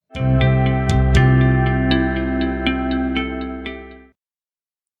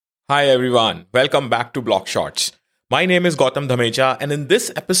Hi everyone, welcome back to Block Shots. My name is Gautam Dhamecha, and in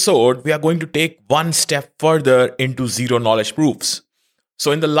this episode, we are going to take one step further into zero knowledge proofs.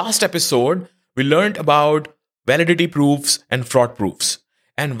 So, in the last episode, we learned about validity proofs and fraud proofs.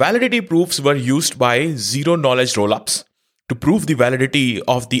 And validity proofs were used by zero knowledge rollups to prove the validity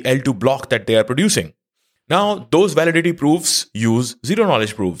of the L2 block that they are producing. Now, those validity proofs use zero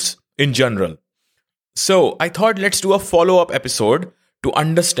knowledge proofs in general. So, I thought let's do a follow-up episode to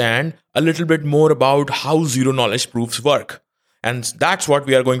understand a little bit more about how zero knowledge proofs work. And that's what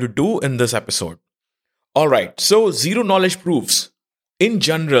we are going to do in this episode. All right, so zero knowledge proofs in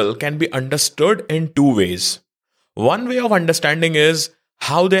general can be understood in two ways. One way of understanding is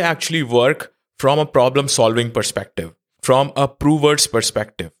how they actually work from a problem solving perspective, from a prover's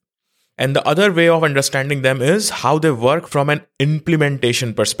perspective. And the other way of understanding them is how they work from an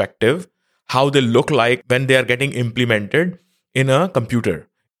implementation perspective, how they look like when they are getting implemented in a computer.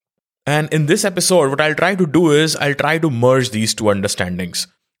 And in this episode, what I'll try to do is I'll try to merge these two understandings.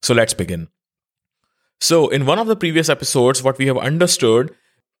 So let's begin. So in one of the previous episodes, what we have understood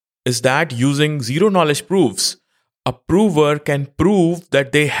is that using zero knowledge proofs, a prover can prove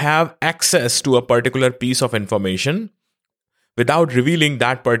that they have access to a particular piece of information without revealing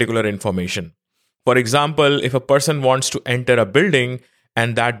that particular information. For example, if a person wants to enter a building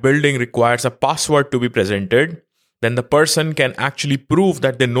and that building requires a password to be presented, then the person can actually prove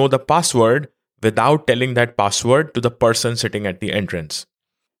that they know the password without telling that password to the person sitting at the entrance.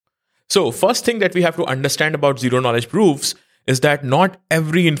 So, first thing that we have to understand about zero knowledge proofs is that not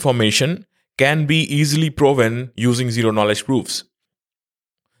every information can be easily proven using zero knowledge proofs.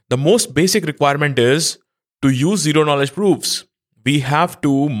 The most basic requirement is to use zero knowledge proofs. We have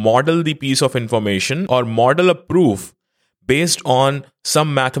to model the piece of information or model a proof based on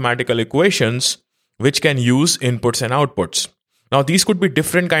some mathematical equations which can use inputs and outputs. Now, these could be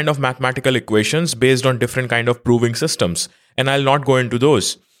different kind of mathematical equations based on different kind of proving systems, and I'll not go into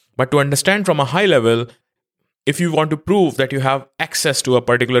those. But to understand from a high level, if you want to prove that you have access to a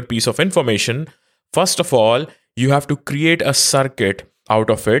particular piece of information, first of all, you have to create a circuit out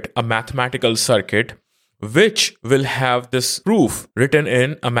of it, a mathematical circuit, which will have this proof written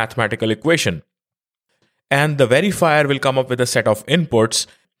in a mathematical equation. And the verifier will come up with a set of inputs.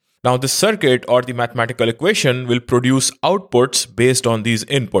 Now, the circuit or the mathematical equation will produce outputs based on these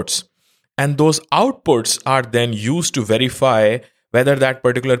inputs. And those outputs are then used to verify whether that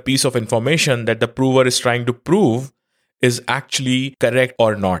particular piece of information that the prover is trying to prove is actually correct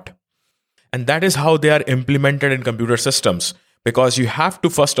or not. And that is how they are implemented in computer systems. Because you have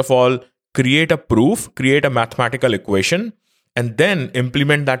to, first of all, create a proof, create a mathematical equation, and then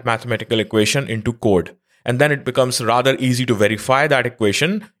implement that mathematical equation into code. And then it becomes rather easy to verify that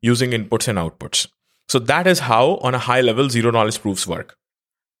equation using inputs and outputs. So that is how, on a high level, zero knowledge proofs work.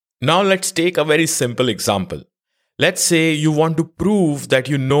 Now let's take a very simple example. Let's say you want to prove that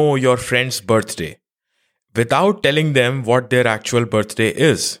you know your friend's birthday without telling them what their actual birthday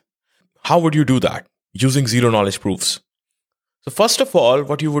is. How would you do that? Using zero knowledge proofs. So first of all,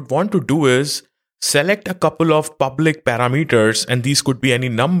 what you would want to do is select a couple of public parameters, and these could be any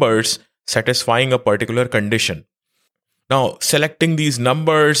numbers satisfying a particular condition. Now, selecting these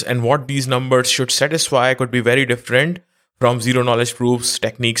numbers and what these numbers should satisfy could be very different from zero knowledge proofs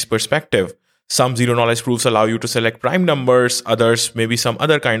techniques perspective. Some zero knowledge proofs allow you to select prime numbers, others maybe some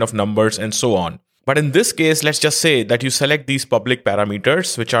other kind of numbers, and so on. But in this case, let's just say that you select these public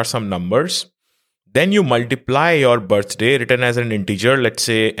parameters, which are some numbers. Then you multiply your birthday written as an integer, let's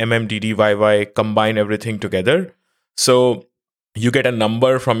say MMDDYY, combine everything together. So you get a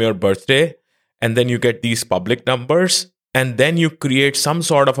number from your birthday, and then you get these public numbers, and then you create some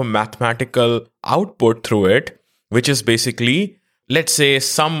sort of a mathematical output through it, which is basically, let's say,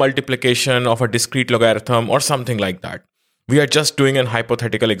 some multiplication of a discrete logarithm or something like that. We are just doing an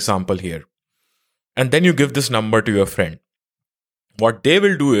hypothetical example here. And then you give this number to your friend. What they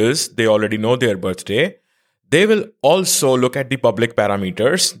will do is, they already know their birthday. They will also look at the public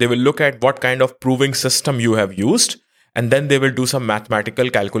parameters. They will look at what kind of proving system you have used. And then they will do some mathematical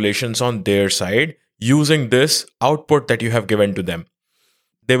calculations on their side using this output that you have given to them.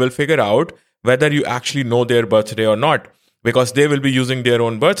 They will figure out whether you actually know their birthday or not, because they will be using their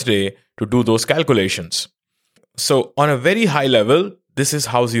own birthday to do those calculations. So on a very high level, this is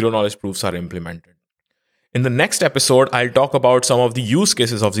how zero knowledge proofs are implemented. In the next episode, I'll talk about some of the use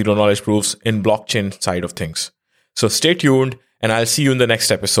cases of zero knowledge proofs in blockchain side of things. So stay tuned, and I'll see you in the next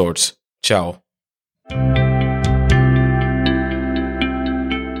episodes. Ciao.